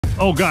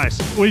Oh guys,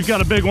 we've got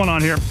a big one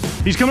on here.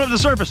 He's coming up to the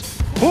surface.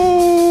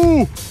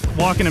 Ooh,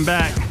 walking him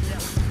back.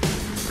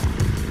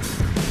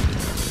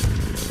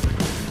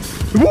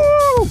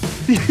 Woo!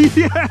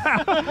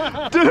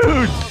 Yeah,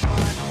 dude.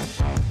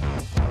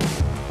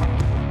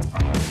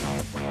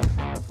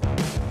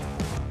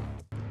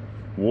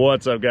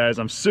 What's up guys?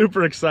 I'm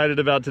super excited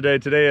about today.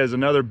 Today is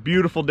another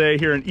beautiful day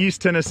here in East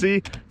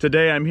Tennessee.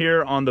 Today I'm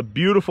here on the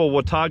beautiful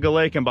Watauga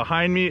Lake, and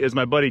behind me is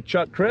my buddy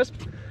Chuck Crisp.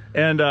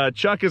 And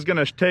Chuck is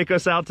gonna take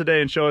us out today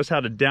and show us how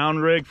to down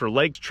rig for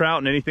lake trout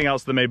and anything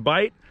else that may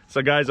bite.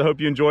 So guys, I hope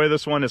you enjoy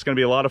this one. It's gonna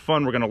be a lot of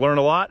fun. We're gonna learn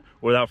a lot.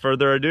 Without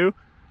further ado,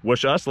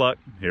 wish us luck.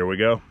 Here we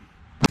go.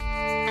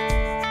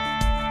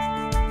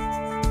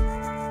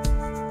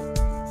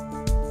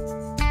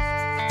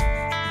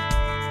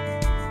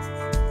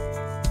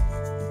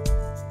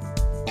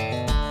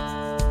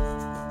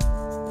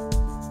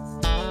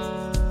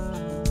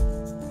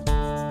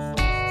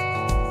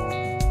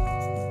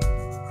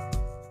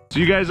 So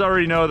you guys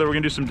already know that we're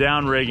gonna do some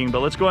down rigging, but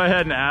let's go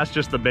ahead and ask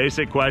just the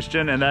basic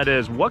question, and that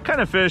is, what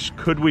kind of fish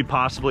could we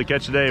possibly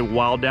catch today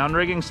while down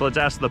rigging? So let's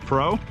ask the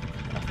pro.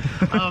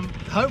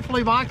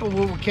 Hopefully, Michael,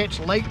 we will catch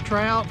lake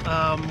trout.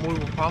 We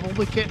will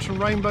probably catch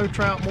some rainbow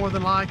trout more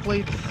than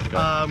likely.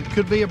 Okay.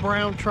 Could be a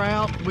brown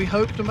trout. We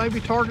hope to maybe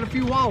target a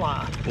few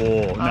walleye.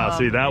 Oh, now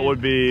see, that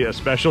would be a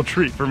special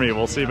treat for me.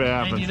 We'll see if it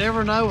happens. And you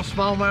never know, a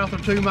smallmouth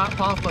or two might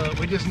pop up.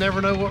 We just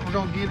never know what we're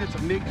gonna get. It's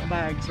a mixed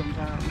bag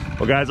sometimes.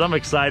 Well guys, I'm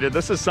excited.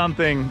 This is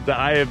something that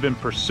I have been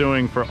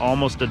pursuing for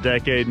almost a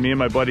decade. Me and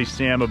my buddy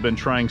Sam have been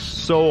trying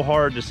so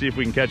hard to see if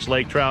we can catch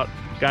lake trout.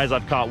 Guys,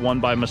 I've caught one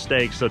by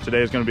mistake, so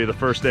today is going to be the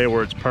first day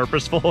where it's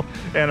purposeful,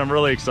 and I'm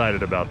really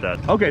excited about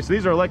that. Okay, so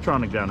these are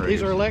electronic down riggers.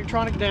 These are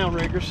electronic down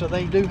riggers, so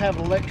they do have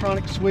an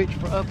electronic switch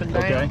for up and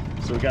down. Okay,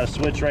 so we got a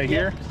switch right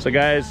here. So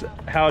guys,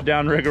 how a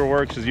down rigger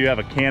works is you have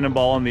a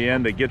cannonball in the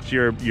end that gets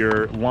your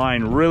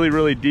line really,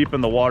 really deep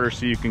in the water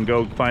so you can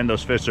go find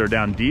those fish that are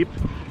down deep.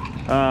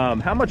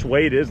 How much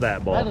weight is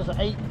that ball? That is an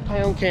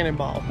 8-pound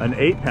cannonball. An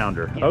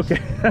 8-pounder? Yes.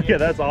 Okay, yes. Yeah,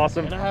 that's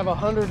awesome. And I have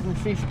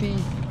 150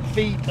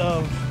 feet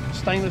of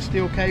stainless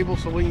steel cable,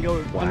 so we can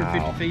go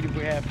 150 feet if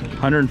we have to.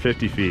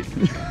 150 feet.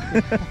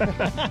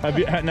 Have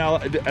you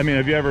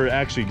ever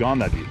actually gone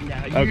that deep?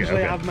 Yeah,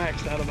 usually I've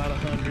maxed out about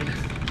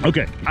 100.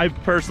 Okay, I've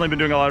personally been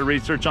doing a lot of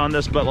research on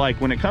this, but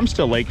like when it comes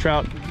to lake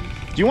trout,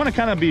 do you want to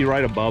kind of be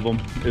right above them?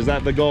 Is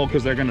that the goal?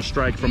 Because they're going to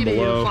strike from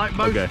below? It is, like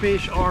most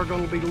fish are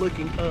going to be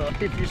looking up.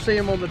 If you see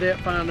them on the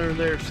depth finder,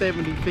 they're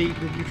 70 feet.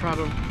 If you try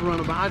to run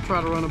about, I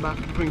try to run about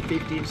between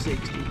 50 and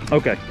 60.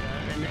 Okay.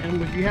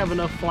 And if you have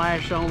enough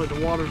flash on it, the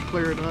water's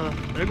clear enough,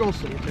 they're going to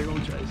see it, they're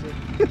going to chase it.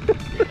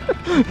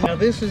 Yeah. Now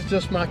this is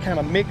just my kind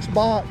of mix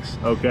box.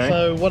 Okay.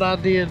 So what I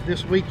did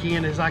this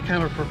weekend is I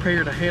kind of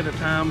prepared ahead of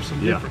time some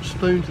different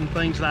spoons and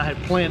things that I had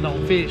planned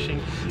on fishing.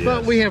 Yes.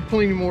 But we have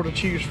plenty more to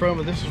choose from,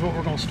 but this is what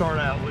we're going to start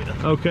out with.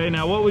 Okay,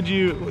 now what would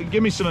you,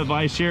 give me some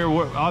advice here.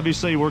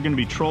 Obviously we're going to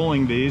be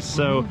trolling these,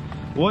 so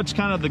what's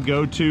kind of the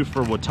go-to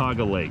for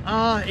Watauga Lake?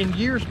 In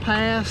years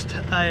past,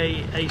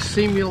 a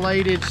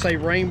simulated, say,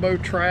 rainbow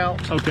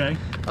trout. Okay.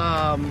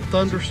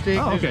 Thunder stick.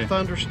 Oh, okay.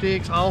 Thunder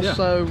sticks.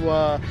 Also,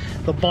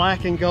 the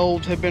black and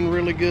golds have been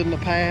really good in the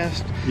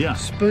past. Yeah.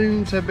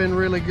 Spoons have been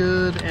really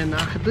good, and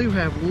I do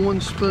have one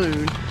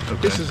spoon.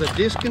 Okay. This is a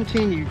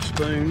discontinued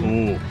spoon.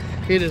 Ooh.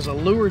 It is a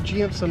Lure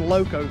Jensen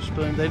Loco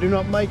spoon. They do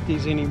not make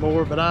these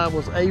anymore, but I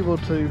was able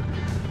to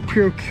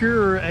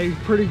procure a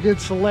pretty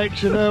good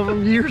selection of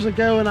them years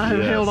ago, and I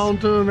have held on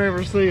to them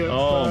ever since.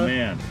 Oh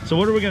man. So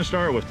what are we going to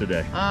start with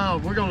today?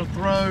 We're going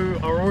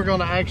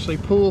to actually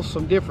pull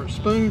some different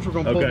spoons. We're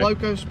going to pull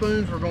Loco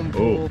spoons. We're going to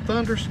pull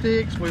Thunder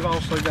sticks. We've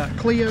also got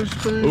Cleo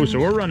spoons. Oh, so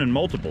we're running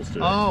multiples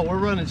today. Oh, we're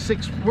running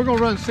 6. We're going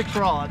to run 6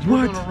 rods.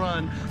 What? We're going to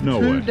run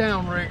 2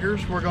 down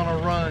riggers. We're going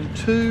to run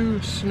 2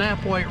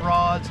 snap weight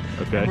rods.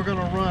 Okay. And we're going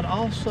to run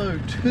also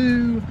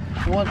 2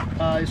 what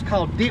is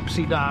called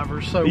dipsy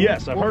divers. So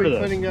yes, I've heard of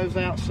those. Putting those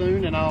out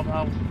soon, and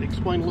I'll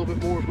explain a little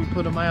bit more if we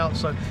put them out.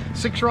 So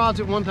 6 rods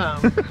at one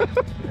time.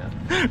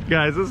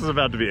 Guys, this is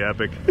about to be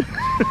epic.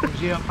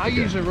 I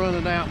usually run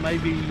it out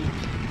maybe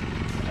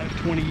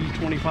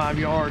 20-25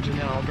 yards, and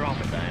then I'll drop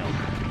it down.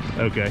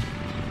 Okay.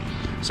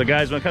 So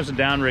guys, when it comes to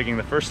down rigging,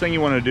 the first thing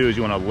you want to do is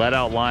you want to let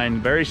out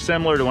line, very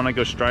similar to when I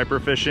go striper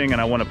fishing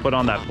and I want to put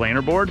on that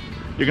planer board.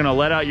 You're going to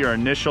let out your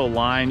initial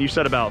line. You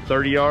said about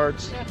 30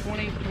 yards? Yeah,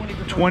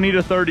 20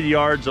 to 30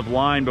 yards of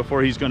line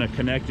before he's going to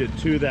connect it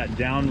to that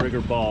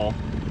downrigger ball.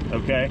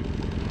 Okay.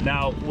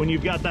 Now, when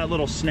you've got that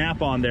little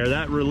snap on there,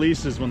 that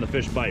releases when the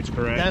fish bites,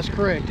 correct? That's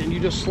correct. And you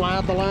just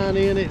slide the line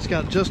in. It's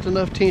got just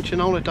enough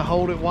tension on it to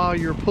hold it while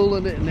you're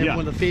pulling it, and then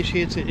when the fish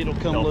hits it, it'll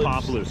come loose. It'll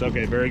pop loose.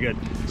 Okay, very good.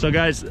 So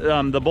guys,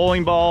 the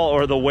bowling ball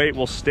or the weight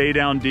will stay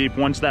down deep.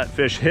 Once that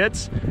fish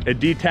hits,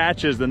 it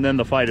detaches, and then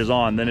the fight is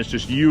on. Then it's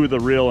just you, the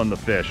reel, and the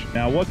fish.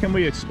 Now, what can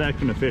we expect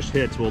when the fish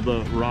hits? Will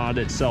the rod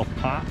itself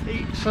pop?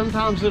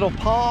 Sometimes it'll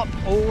pop,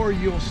 or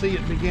you'll see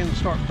it begin to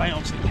start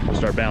bouncing.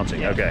 Start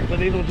bouncing, okay.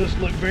 But it'll just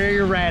look very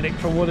erratic. dramatic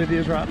for what it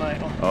is right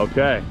now.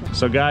 Okay,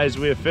 so guys,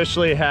 we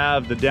officially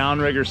have the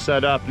downrigger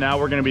set up. Now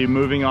we're going to be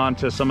moving on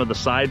to some of the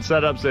side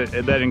setups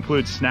that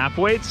include snap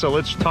weights. So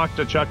let's talk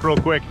to Chuck real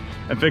quick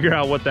and figure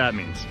out what that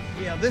means.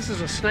 Yeah, this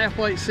is a snap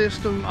weight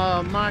system,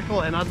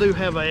 Michael, and I do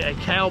have a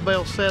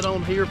cowbell set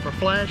on here for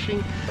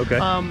flashing. Okay.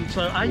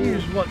 So I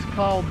use what's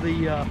called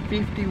the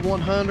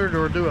 50-100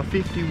 or do a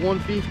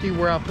 50-150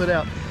 where I put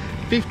out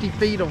 50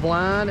 feet of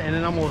line, and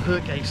then I'm going to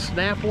hook a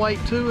snap weight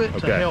to it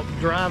to help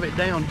drive it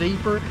down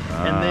deeper,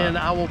 and then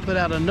I will put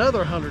out another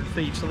 100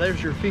 feet. So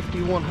there's your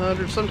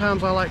 50-100.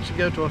 Sometimes I like to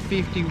go to a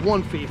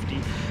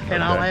 50-150,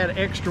 and I'll add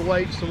extra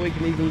weights so we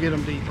can even get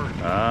them deeper.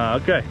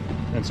 Okay.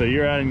 And so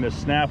you're adding the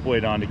snap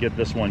weight on to get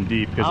this one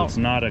deep because it's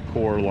not a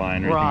core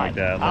line or anything like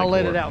that. I'll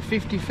let it out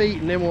 50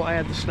 feet and then we'll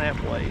add the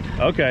snap weight.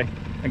 Okay.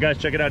 And guys,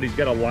 check it out. He's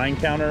got a line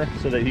counter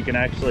so that he can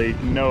actually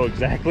know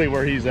exactly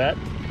where he's at.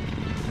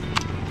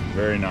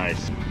 Very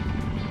nice.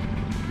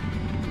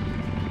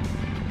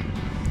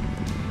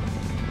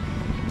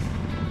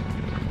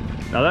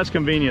 Now that's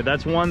convenient.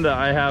 That's one that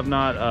I have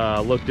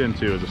not looked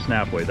into as a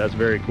snap weight. That's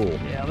very cool.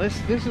 Yeah,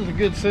 this is a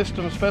good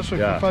system, especially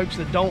for folks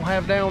that don't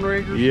have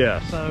downriggers.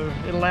 Yes. So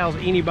it allows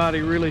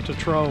anybody really to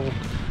troll.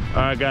 All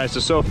right, guys,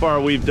 so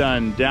far we've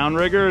done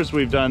downriggers,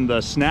 we've done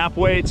the snap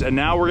weights, and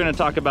now we're gonna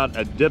talk about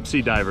a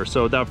dipsy diver.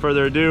 So without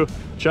further ado,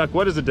 Chuck,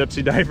 what is a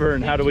dipsy diver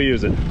and how do we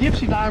use it?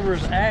 Dipsy diver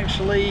is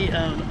actually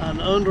an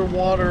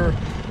underwater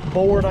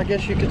board, I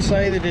guess you could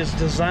say, that is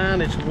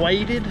designed, it's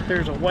weighted.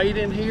 There's a weight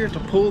in here to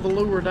pull the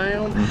lure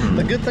down.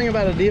 The good thing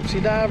about a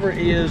dipsy diver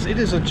is it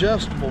is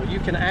adjustable. You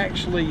can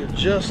actually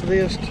adjust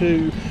this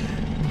to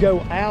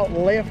go out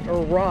left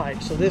or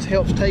right, so this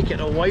helps take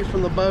it away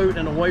from the boat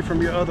and away from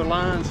your other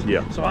lines.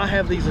 Yeah. So I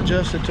have these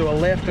adjusted to a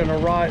left and a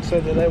right so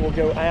that they will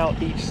go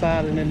out each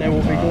side and then they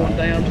will be going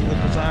down to the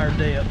desired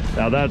depth.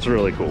 Now that's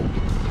really cool.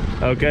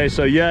 Okay,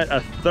 so yet a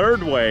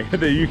third way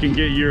that you can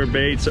get your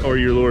baits or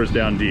your lures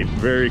down deep.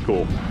 Very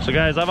cool. So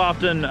guys, I've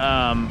often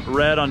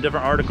read on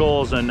different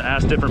articles and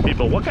asked different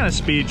people, what kind of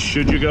speed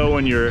should you go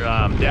when you're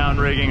down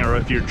rigging or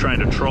if you're trying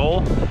to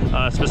troll,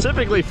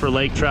 specifically for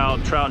lake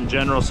trout, trout in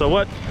general.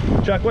 So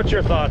Chuck, what's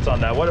your thoughts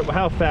on that?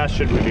 How fast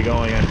should we be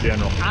going in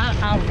general?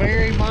 I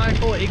vary,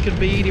 Michael. It could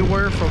be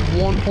anywhere from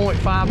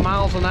 1.5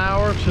 miles an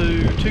hour to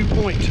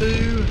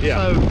 2.2.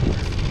 Yeah. So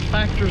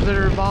factors that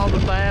are involved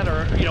with that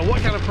are, what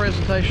kind of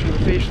presentation are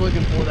the fish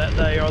looking for that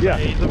day? Are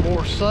they the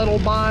more subtle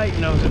bite?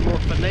 Is it more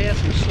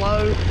finesse and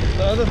slow?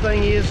 The other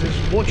thing is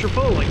what you're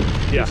pulling.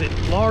 Yeah. Is it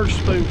large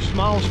spoons,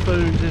 small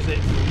spoons? Is it,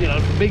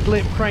 big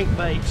lip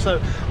crankbait? So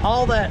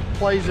all that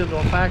plays into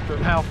a factor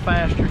of how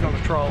fast you're going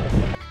to troll.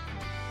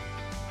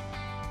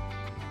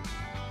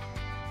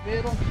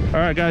 Middle. All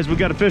right, guys, we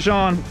got a fish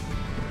on.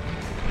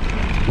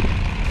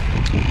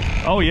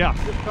 Oh yeah.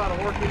 Just try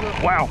to work him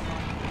up. Wow.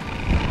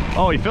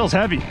 Oh, he feels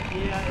heavy.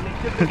 Yeah, and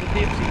it could be the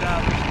dipsy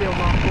diver still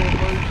not full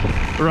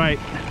loose. Right.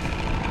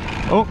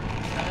 Oh.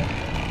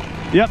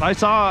 Yep, I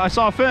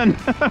saw a fin.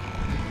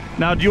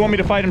 Now, do you want me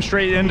to fight him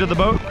straight into the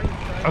boat?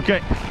 Okay.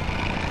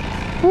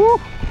 Woo.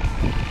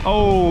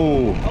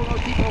 Oh.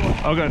 Oh, keep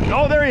going. Okay.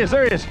 Oh, there he is.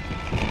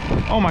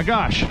 Oh my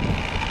gosh.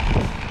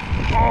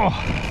 Oh.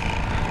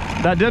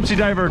 That dipsy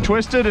diver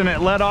twisted and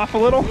it let off a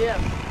little. Yeah.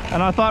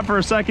 And I thought for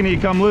a second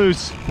he'd come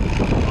loose.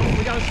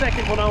 We got a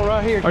second one on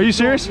right here. Are you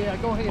serious? Yeah,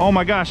 go ahead. Oh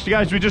my gosh, you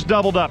guys, we just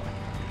doubled up.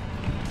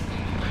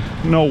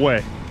 No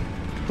way.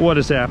 What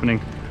is happening?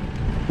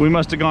 We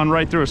must have gone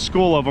right through a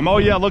school of them. Oh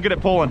yeah, look at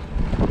it pulling.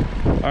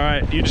 All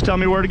right, you just tell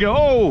me where to go.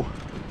 Oh!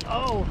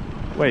 Oh!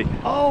 Wait.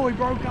 Oh, he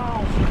broke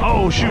off.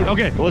 Oh shoot,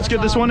 okay, well, let's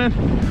get this one in.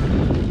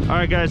 All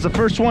right guys, the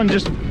first one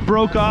just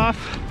broke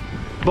off,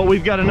 but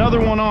we've got another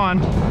one on.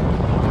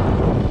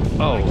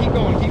 Oh.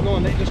 Keep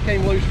going, they just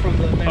came loose from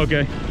the...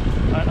 Okay.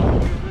 All right, I'll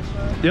go this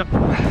side. Yep.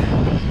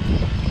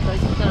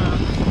 Take your time.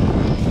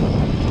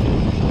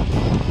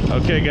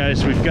 Okay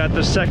guys, we've got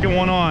the second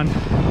one on.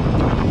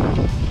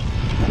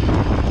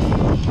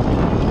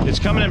 It's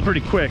coming in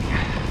pretty quick.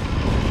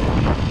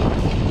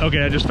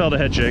 Okay, I just felt a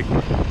head shake.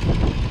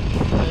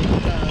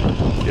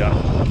 Yeah.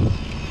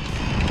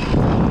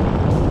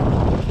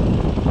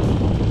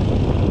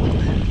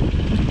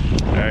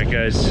 All right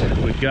guys,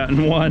 we've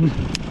gotten one.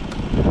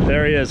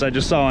 There he is, I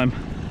just saw him.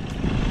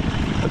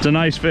 It's a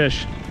nice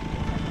fish.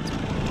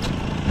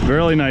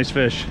 Really nice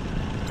fish.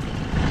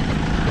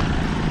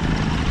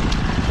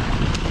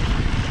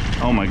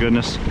 Oh my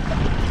goodness.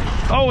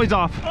 Oh, he's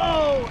off.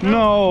 Oh,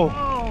 no.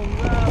 Oh,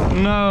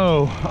 no.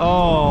 No.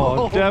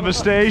 Oh,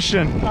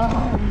 devastation.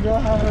 Oh,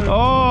 no.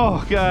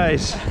 Oh,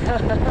 guys.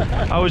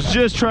 I was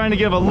just trying to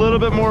give a little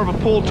bit more of a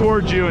pull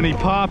towards you and he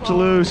popped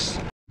loose.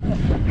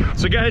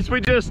 So guys, we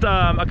just,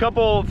 a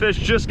couple fish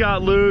just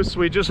got loose.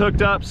 We just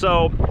hooked up.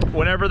 So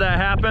whenever that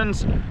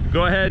happens,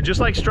 go ahead, just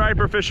like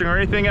striper fishing or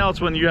anything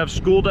else, when you have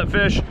schooled up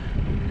fish,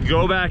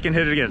 go back and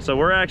hit it again. So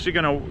we're actually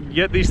gonna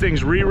get these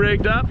things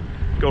re-rigged up,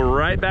 go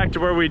right back to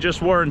where we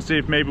just were and see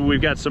if maybe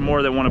we've got some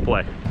more that want to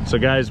play. So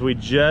guys, we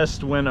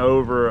just went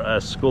over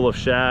a school of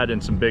shad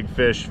and some big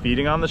fish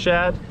feeding on the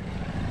shad.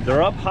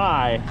 They're up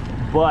high,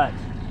 but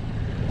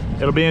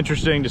it'll be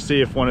interesting to see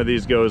if one of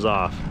these goes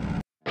off.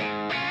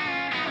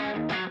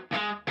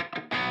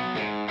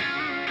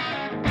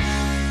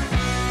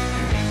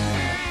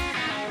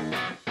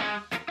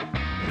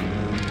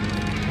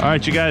 All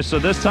right, you guys, so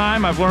this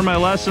time I've learned my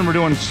lesson. We're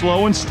doing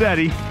slow and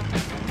steady.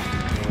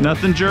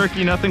 Nothing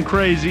jerky, nothing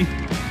crazy.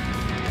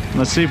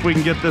 Let's see if we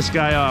can get this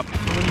guy up.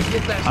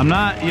 I'm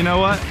not, you know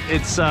what?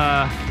 It's,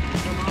 I'm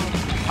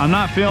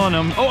not feeling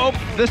him. Oh,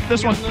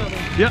 this one.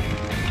 Yep.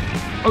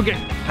 Okay.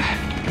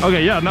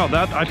 Okay, yeah, no,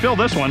 I feel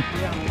this one.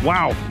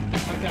 Wow.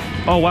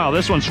 Oh, wow,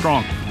 this one's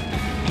strong.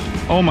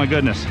 Oh my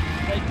goodness.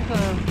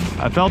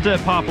 I felt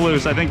it pop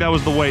loose. I think that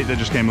was the weight that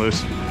just came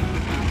loose.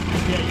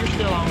 Yeah, you're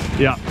still on.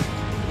 Yeah.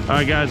 All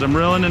right, guys, I'm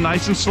reeling in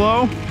nice and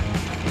slow.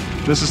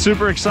 This is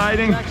super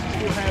exciting.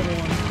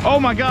 Oh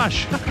my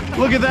gosh,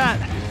 look at that.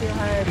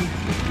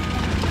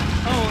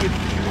 Oh,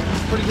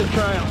 it's pretty good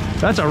trout.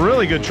 That's a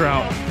really good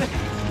trout.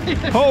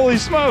 Holy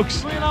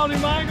smokes.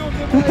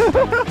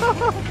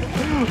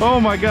 Oh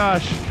my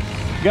gosh.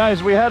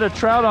 Guys, we had a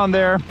trout on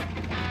there.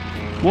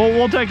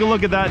 We'll take a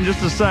look at that in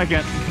just a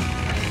second.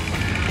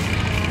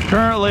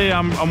 Currently,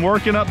 I'm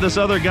working up this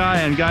other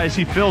guy, and guys,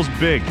 he feels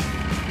big.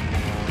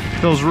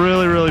 Feels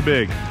really, really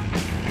big.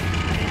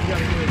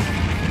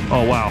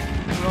 Oh, wow.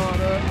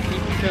 Rod up,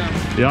 keep him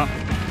coming. Yeah.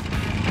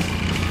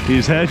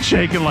 He's head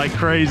shaking like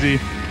crazy.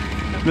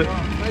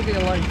 Maybe a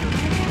laker.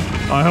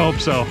 I hope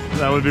so.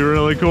 That would be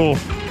really cool.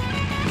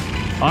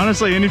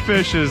 Honestly, any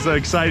fish is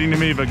exciting to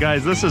me, but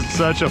guys, this is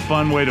such a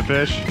fun way to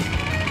fish.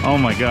 Oh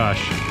my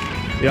gosh.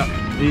 Yeah,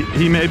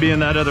 he may be in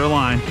that other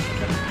line.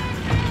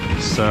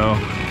 So,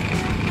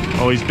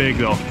 oh, he's big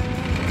though.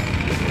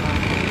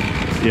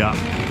 Yeah.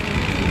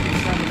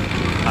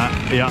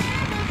 Yeah.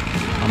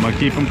 I'm gonna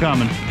keep him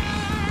coming.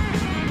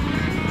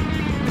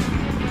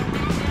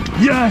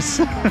 Yes!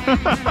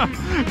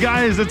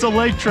 Guys, it's a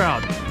lake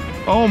trout.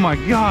 Oh my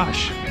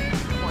gosh.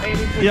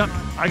 Yep,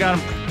 I got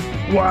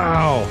him.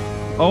 Wow.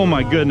 Oh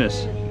my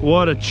goodness.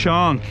 What a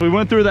chunk. We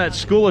went through that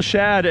school of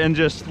shad and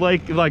just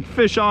like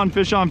fish on,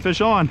 fish on,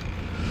 fish on.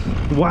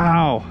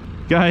 Wow.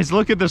 Guys,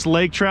 look at this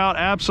lake trout.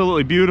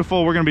 Absolutely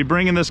beautiful. We're gonna be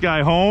bringing this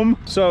guy home.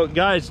 So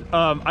guys,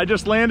 I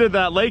just landed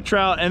that lake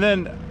trout, and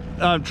then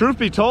truth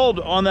be told,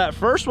 on that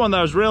first one that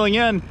I was reeling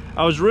in,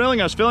 I was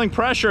feeling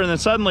pressure, and then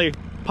suddenly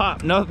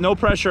pop, no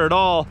pressure at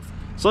all.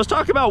 So let's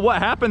talk about what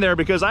happened there,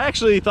 because I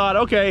actually thought,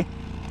 okay,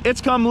 it's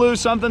come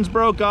loose, something's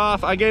broke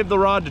off. I gave the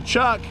rod to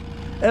Chuck.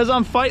 As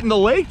I'm fighting the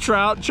lake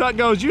trout, Chuck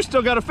goes, you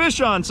still got a fish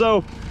on.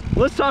 So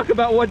let's talk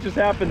about what just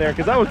happened there,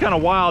 because that was kind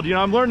of wild. You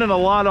know, I'm learning a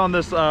lot on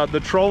this,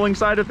 the trolling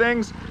side of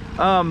things.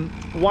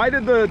 Why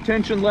did the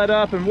tension let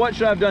up, and what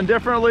should I have done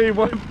differently?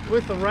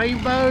 With the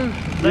rainbow,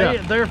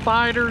 they're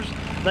fighters.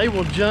 They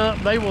will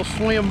jump, they will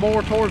swim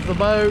more towards the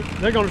boat.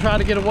 They're gonna try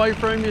to get away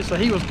from you. So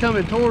he was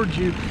coming towards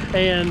you,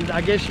 and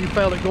I guess you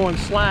felt it going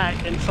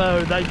slack, and so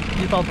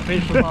you thought the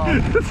fish was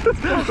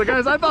off. So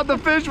guys, I thought the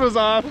fish was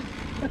off.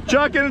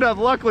 Chuck ended up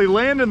luckily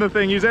landing the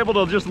thing. He was able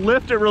to just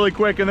lift it really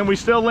quick, and then we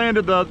still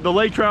landed the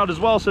lake trout as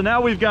well. So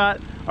now we've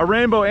got a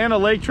rainbow and a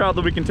lake trout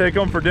that we can take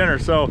home for dinner.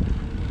 So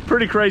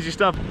pretty crazy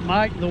stuff.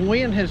 Mike, the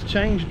wind has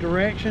changed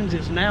directions.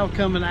 It's now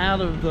coming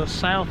out of the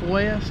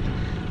southwest,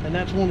 and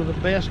that's one of the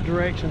best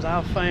directions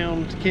I've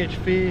found to catch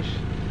fish.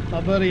 My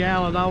buddy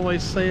Alan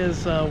always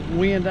says,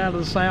 wind out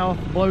of the south,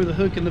 blow the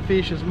hook in the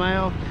fish's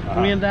mouth.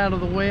 Wind out of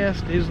the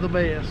west is the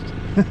best.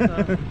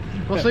 So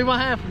we'll see what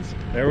happens.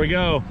 There we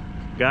go.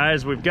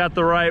 Guys, we've got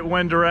the right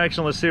wind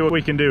direction. Let's see what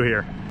we can do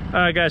here. All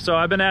right, guys, so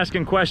I've been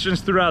asking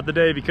questions throughout the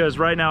day, because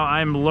right now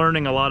I'm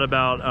learning a lot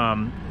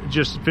about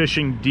just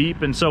fishing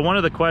deep. And so one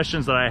of the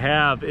questions that I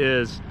have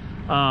is,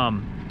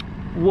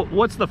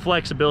 what's the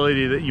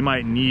flexibility that you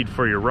might need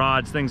for your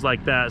rods, things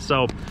like that.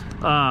 So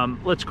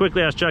let's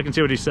quickly ask Chuck and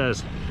see what he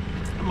says.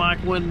 Mike,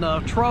 when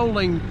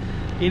trolling,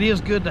 it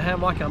is good to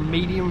have like a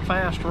medium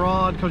fast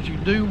rod, because you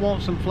do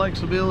want some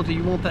flexibility.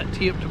 You want that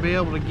tip to be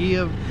able to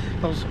give,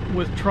 because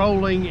with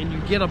trolling and you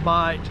get a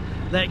bite,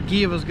 that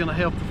give is going to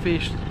help the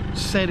fish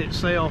set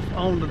itself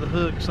onto the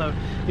hook. So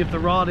if the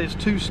rod is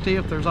too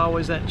stiff, there's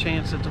always that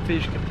chance that the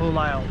fish can pull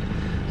out.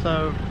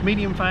 So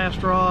medium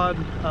fast rod,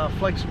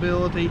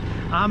 flexibility.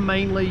 I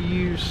mainly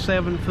use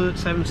 7-foot,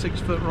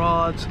 6-foot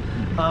rods,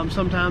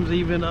 sometimes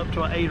even up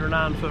to an 8 or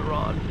 9 foot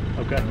rod.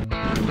 Okay.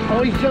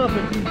 Oh, he's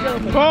jumping, he's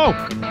jumping. Oh,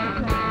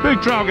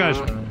 big trout, guys.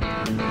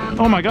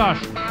 Oh my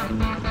gosh.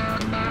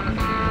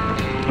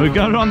 We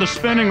got it on the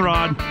spinning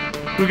rod.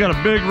 We got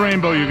a big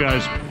rainbow, you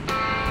guys.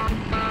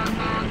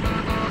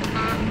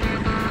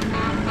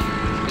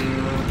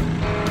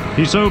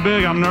 He's so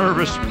big, I'm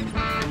nervous.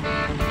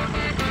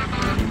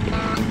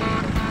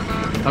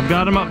 I've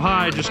got him up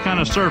high, just kind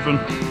of surfing.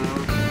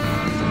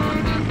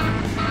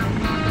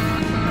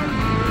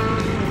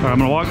 All right, I'm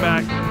gonna walk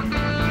back.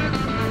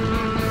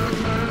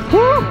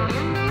 Woo!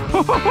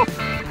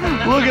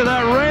 Look at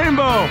that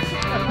rainbow!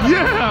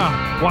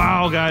 Yeah!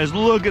 Wow, guys,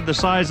 look at the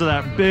size of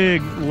that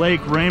big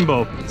lake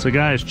rainbow. So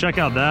guys, check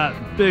out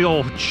that big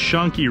old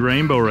chunky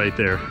rainbow right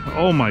there.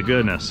 Oh my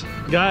goodness.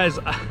 Guys,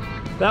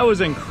 that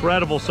was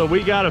incredible. So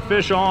we got a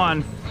fish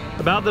on.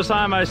 About the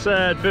time I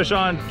said fish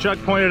on, Chuck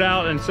pointed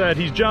out and said,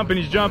 he's jumping,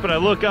 he's jumping. I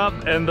look up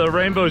and the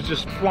rainbow's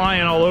just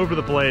flying all over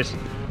the place.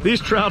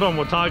 These trout on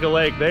Watauga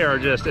Lake, they are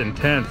just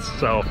intense.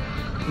 So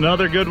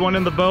another good one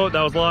in the boat.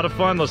 That was a lot of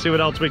fun. Let's see what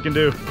else we can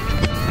do.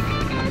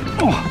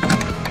 Oh.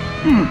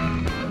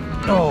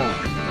 Oh.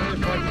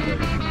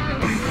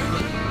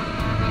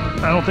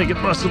 I don't think it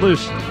busted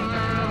loose.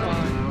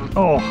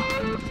 Oh.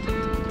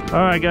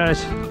 All right,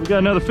 guys, we got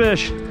another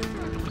fish.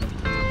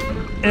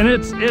 And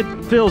it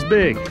feels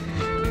big.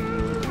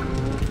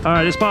 All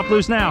right, it's popped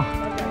loose now.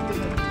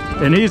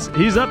 And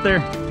he's up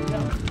there.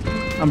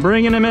 I'm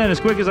bringing him in as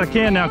quick as I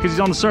can now because he's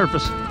on the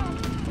surface.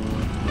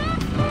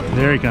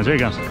 There he comes, there he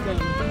comes.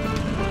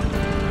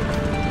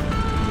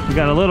 We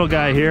got a little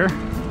guy here.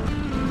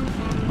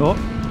 Oh,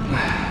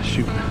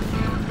 shoot.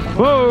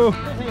 Whoa!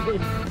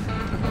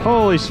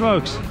 Holy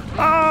smokes.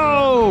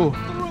 Oh!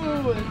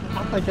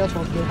 I think that's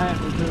what's been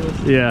happening to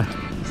us. Yeah.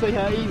 See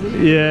how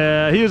easy?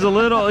 Yeah, he was a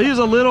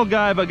little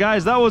guy, but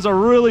guys, that was a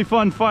really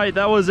fun fight.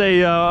 That was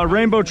a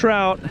rainbow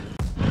trout.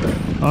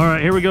 All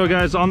right, here we go,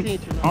 guys, on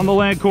the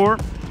land core.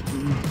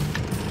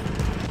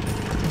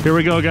 Here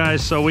we go,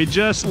 guys. So we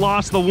just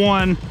lost the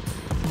one,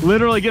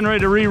 literally getting ready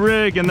to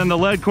re-rig, and then the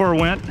lead core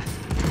went.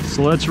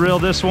 So let's reel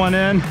this one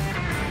in.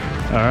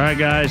 All right,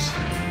 guys,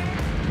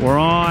 we're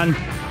on.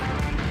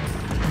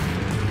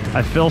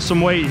 I feel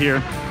some weight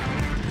here.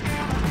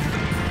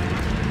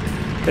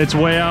 It's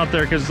way out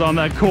there because it's on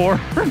that core,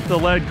 the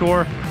lead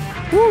core.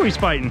 Woo, he's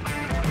fighting.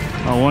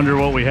 I wonder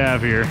what we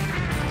have here.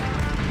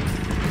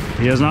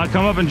 He has not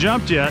come up and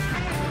jumped yet.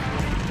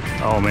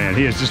 Oh man,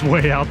 he is just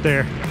way out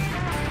there.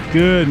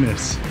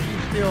 Goodness.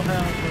 Still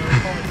have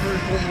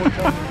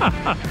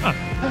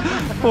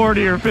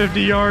 40 or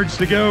 50 yards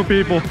to go,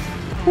 people.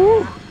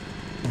 Woo.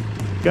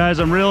 Guys,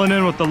 I'm reeling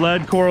in with the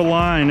lead core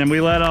line, and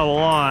we let out a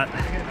lot.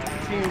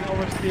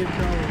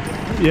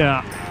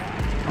 Yeah,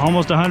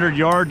 almost 100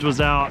 yards was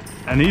out,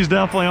 and he's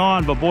definitely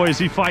on, but boy, is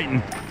he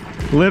fighting.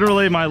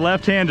 Literally, my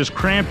left hand is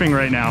cramping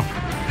right now.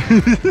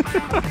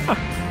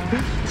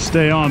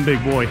 Stay on,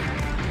 big boy.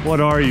 What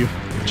are you?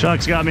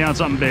 Chuck's got me on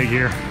something big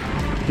here.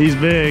 He's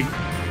big.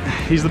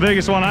 He's the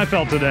biggest one I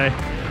felt today.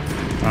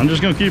 I'm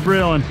just gonna keep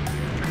reeling.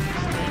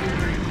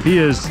 He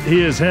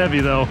is heavy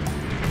though.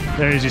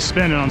 There he's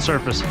spinning on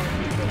surface.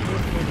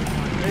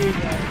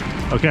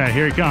 Okay,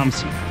 here he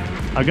comes.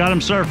 I got him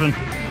surfing.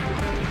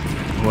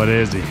 What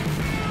is he?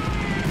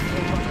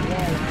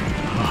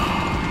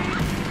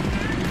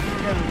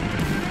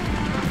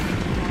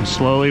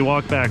 Slowly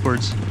walk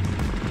backwards.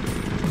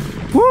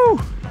 Woo!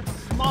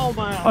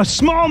 Smallmouth. A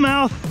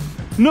smallmouth?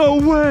 No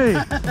way!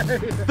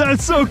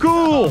 That's so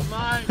cool!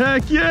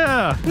 Heck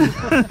yeah!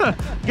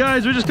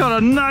 Guys, we just caught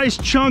a nice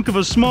chunk of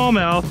a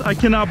smallmouth. I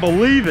cannot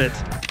believe it.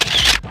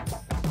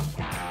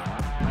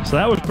 So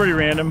that was pretty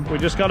random. We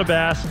just got a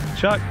bass.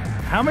 Chuck,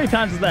 how many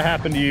times has that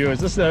happened to you? Is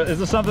this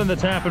something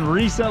that's happened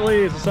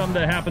recently? Is it something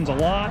that happens a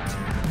lot?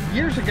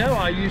 Years ago,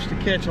 I used to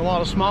catch a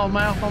lot of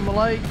smallmouth on the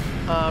lake,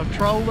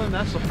 trolling.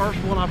 That's the first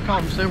one I've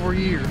caught in several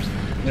years.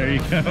 There you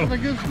go. That's a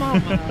good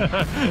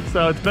smallmouth.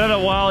 So it's been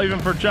a while even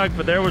for Chuck,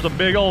 but there was a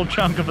big old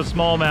chunk of a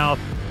smallmouth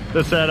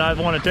that said, I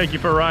want to take you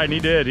for a ride, and he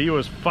did. He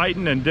was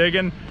fighting and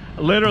digging.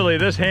 Literally,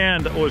 this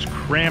hand was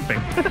cramping.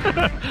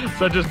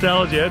 So it just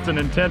tells you it's an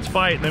intense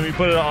fight, and then we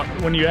put it on,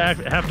 when you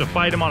have to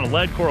fight him on a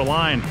lead core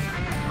line,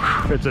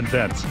 it's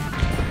intense.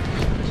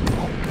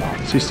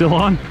 Is he still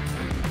on?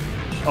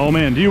 Oh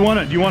man, do you want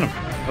it? Do you want him?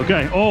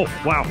 Okay, oh,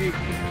 wow.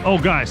 Oh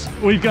guys,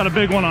 we've got a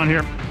big one on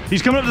here.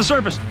 He's coming up to the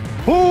surface.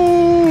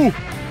 Oh,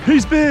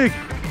 he's big.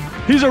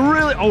 He's a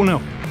really, oh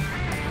no.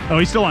 Oh,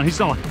 he's still on, he's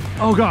still on.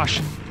 Oh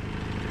gosh.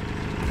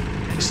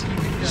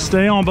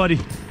 Stay on, buddy.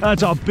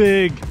 That's a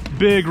big,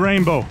 big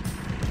rainbow.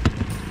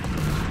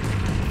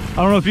 I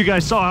don't know if you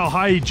guys saw how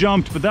high he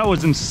jumped, but that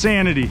was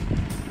insanity.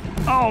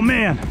 Oh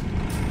man.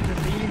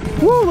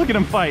 Woo, look at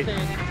him fight.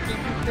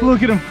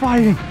 Look at him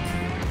fighting.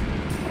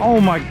 Oh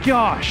my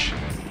gosh.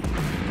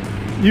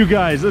 You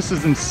guys, this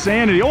is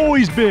insanity. Oh,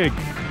 he's big.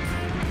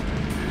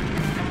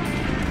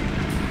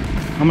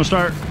 I'm gonna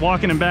start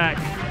walking him back.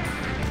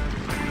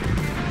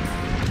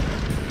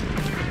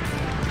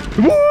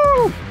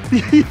 Woo!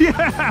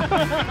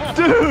 Yeah!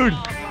 Dude,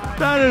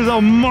 that is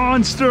a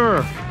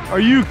monster. Are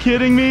you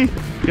kidding me?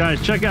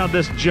 Guys, check out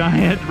this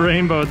giant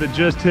rainbow that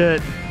just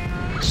hit.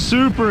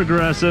 Super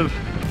aggressive.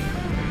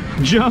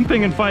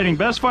 Jumping and fighting.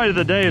 Best fight of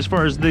the day as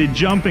far as the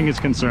jumping is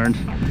concerned.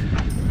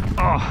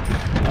 Oh,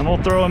 and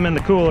we'll throw him in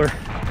the cooler.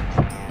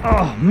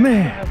 Oh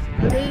man.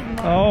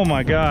 Oh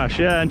my gosh,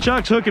 yeah, and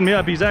Chuck's hooking me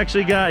up. He's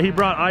actually he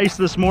brought ice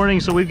this morning,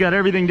 so we've got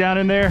everything down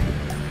in there.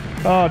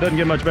 Oh, it doesn't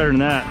get much better than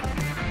that.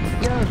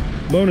 Yeah.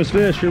 Bonus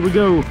fish, here we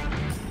go.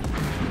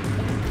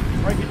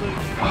 Break it loose.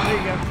 There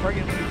you go, break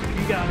it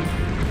loose. You got him.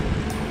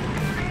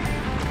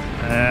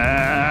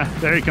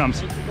 There he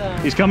comes.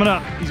 He's coming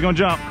up, he's gonna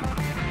jump.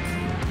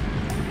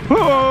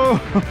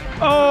 Oh,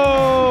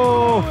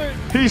 oh,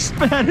 he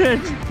sped it.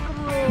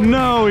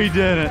 No, he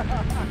didn't.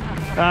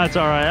 That's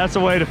all right, that's the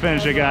way to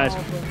finish it, guys.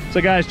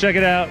 So guys, check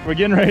it out. We're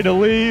getting ready to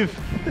leave.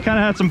 Kind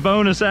of had some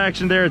bonus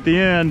action there at the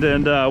end,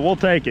 and we'll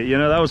take it. You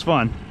know, that was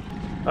fun.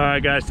 All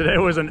right, guys, today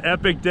was an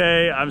epic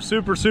day. I'm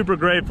super, super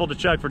grateful to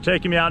Chuck for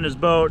taking me out in his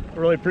boat. I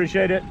really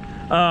appreciate it.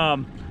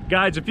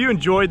 Guys, if you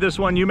enjoyed this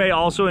one, you may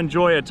also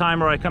enjoy a time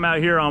where I come out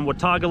here on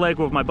Watauga Lake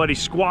with my buddy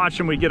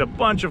Squatch and we get a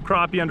bunch of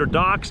crappie under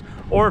docks.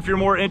 Or if you're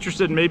more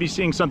interested in maybe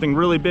seeing something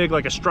really big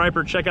like a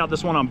striper, check out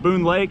this one on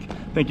Boone Lake.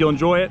 Think you'll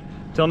enjoy it.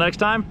 Till next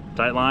time,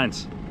 tight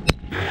lines.